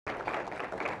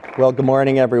Well, good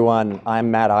morning, everyone.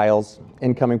 I'm Matt Eyles,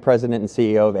 incoming president and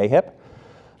CEO of AHIP,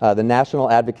 the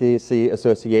National Advocacy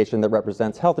Association that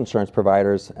represents health insurance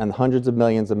providers and the hundreds of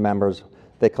millions of members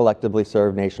they collectively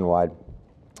serve nationwide.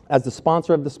 As the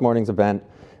sponsor of this morning's event,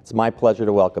 it's my pleasure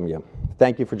to welcome you.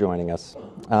 Thank you for joining us.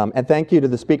 And thank you to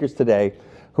the speakers today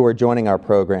who are joining our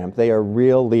program. They are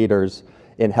real leaders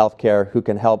in healthcare who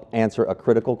can help answer a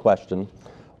critical question,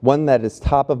 one that is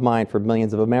top of mind for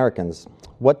millions of Americans.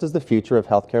 What does the future of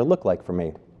healthcare look like for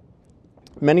me?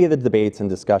 Many of the debates and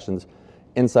discussions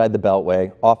inside the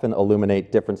Beltway often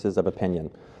illuminate differences of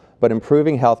opinion, but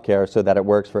improving healthcare so that it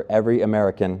works for every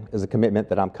American is a commitment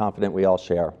that I'm confident we all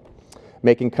share.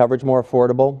 Making coverage more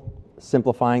affordable,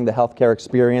 simplifying the healthcare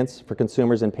experience for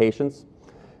consumers and patients,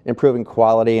 improving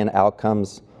quality and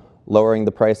outcomes, lowering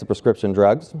the price of prescription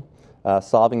drugs,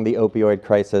 solving the opioid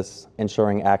crisis,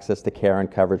 ensuring access to care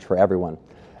and coverage for everyone.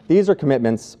 These are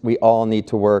commitments we all need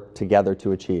to work together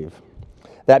to achieve.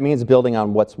 That means building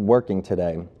on what's working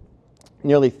today.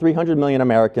 Nearly 300 million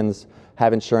Americans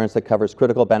have insurance that covers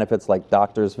critical benefits like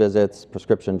doctor's visits,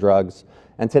 prescription drugs,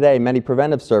 and today many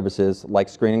preventive services like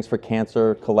screenings for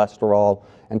cancer, cholesterol,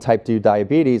 and type 2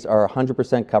 diabetes are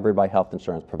 100% covered by health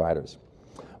insurance providers.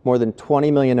 More than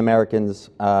 20 million Americans,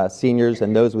 seniors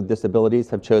and those with disabilities,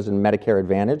 have chosen Medicare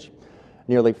Advantage.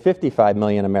 Nearly 55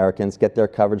 million Americans get their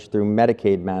coverage through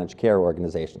Medicaid managed care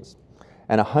organizations.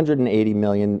 And 180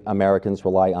 million Americans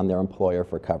rely on their employer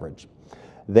for coverage.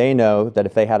 They know that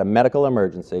if they had a medical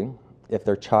emergency, if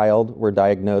their child were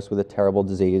diagnosed with a terrible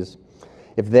disease,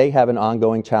 if they have an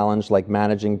ongoing challenge like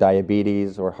managing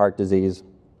diabetes or heart disease,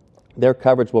 their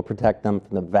coverage will protect them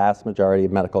from the vast majority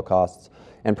of medical costs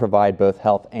and provide both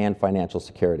health and financial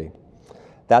security.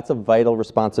 That's a vital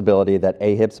responsibility that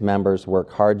AHIP's members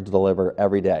work hard to deliver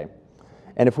every day.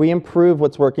 And if we improve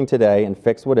what's working today and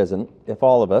fix what isn't, if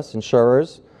all of us,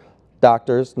 insurers,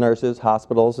 doctors, nurses,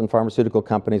 hospitals, and pharmaceutical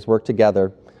companies work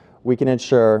together, we can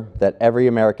ensure that every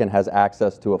American has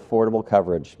access to affordable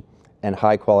coverage and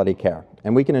high-quality care.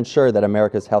 And we can ensure that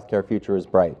America's healthcare future is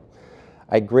bright.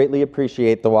 I greatly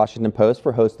appreciate the Washington Post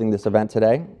for hosting this event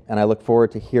today, and I look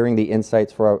forward to hearing the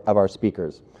insights of our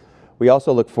speakers. We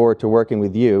also look forward to working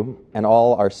with you and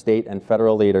all our state and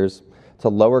federal leaders to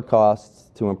lower costs,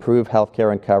 to improve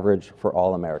healthcare and coverage for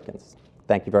all Americans.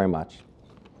 Thank you very much.